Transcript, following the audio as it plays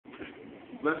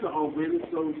Sylvester on Radio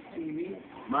Souls TV.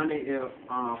 My name is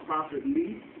Prophet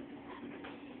Lee.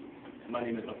 My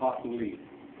name is Apostle Lee.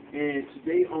 And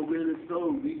today on Radio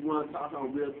Souls, we want to talk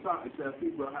on real talk and tell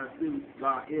people how serious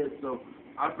God is. So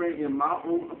I bring in my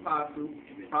own apostle,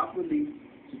 Prophet Lee,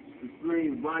 to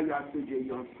explain why y'all should get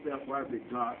yourself right with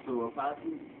God. So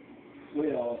Apostle?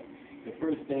 Well, the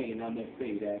first thing I must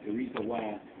say that the reason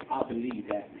why I believe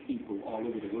that people all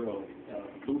over the world,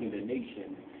 including the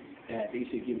nation, that they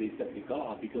should give themselves to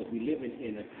God, because we live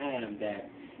in a time that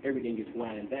everything is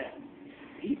winding down.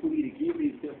 People need to give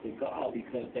themselves to God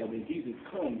because that when Jesus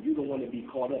comes, you don't want to be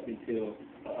caught up into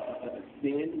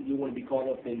sin. You want to be caught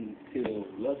up into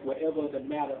lust, whatever the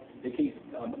matter, the case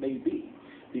may be.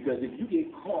 Because if you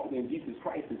get caught when Jesus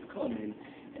Christ is coming,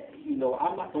 you know,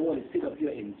 I'm not the one to sit up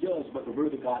here and judge, but the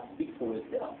word of God speaks for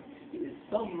itself.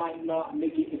 Some might not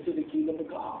make it into the kingdom of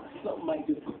God. Some might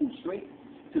just go straight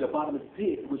to the bottom of the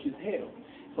pit, which is hell.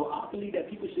 So I believe that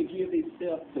people should give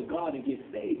themselves to God and get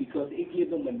saved, because it gives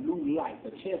them a new life,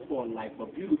 a chance for a life, a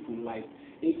beautiful life.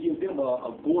 It gives them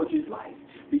a gorgeous life.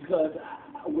 Because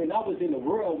when I was in the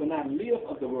world, when I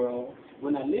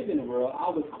lived in the world, I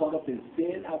was caught up in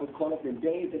sin. I was caught up in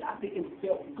days that I didn't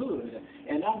feel good.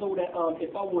 And I know that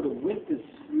if I would have went to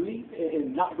sleep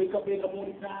and not wake up in the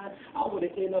morning time, I would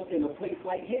have ended up in a place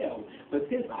like hell. But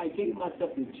since I gave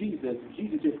myself to Jesus,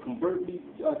 Jesus just converted me,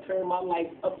 turned my life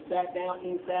upside down,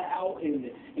 inside out, and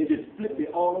just flipped it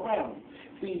all around.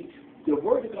 See, the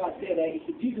Word of God said that,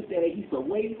 Jesus said that He's the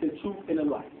way, the truth, and the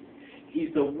life.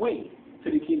 He's the way to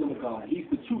the kingdom of God. He's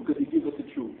the truth because He gives us the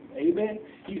truth. Amen?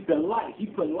 He's the light. He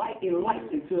put light and light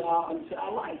into our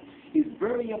life. It's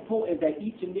very important that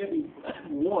each and every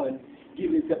one give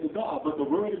himself to God. But the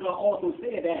Word of God also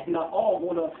said that not all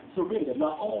want to surrender.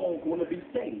 Not all want to be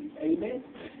saved. Amen?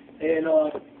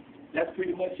 And that's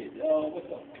pretty much it. What's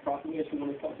up? Prophet, what you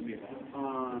want to talk to me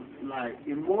about? Like,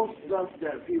 in most stuff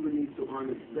that people need to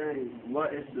understand,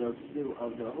 what is the seal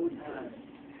of the Holy Spirit?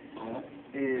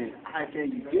 And how can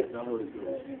you get the Holy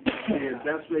Ghost? And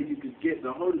that's where you can get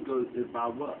the Holy Ghost is by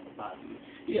what?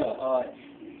 Yeah,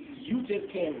 you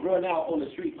just can't run out on the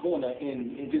street corner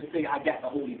and just say, I got the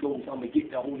Holy Ghost, I'm going to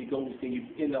get the Holy Ghost, and you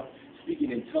end up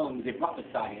speaking in tongues and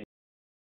prophesying.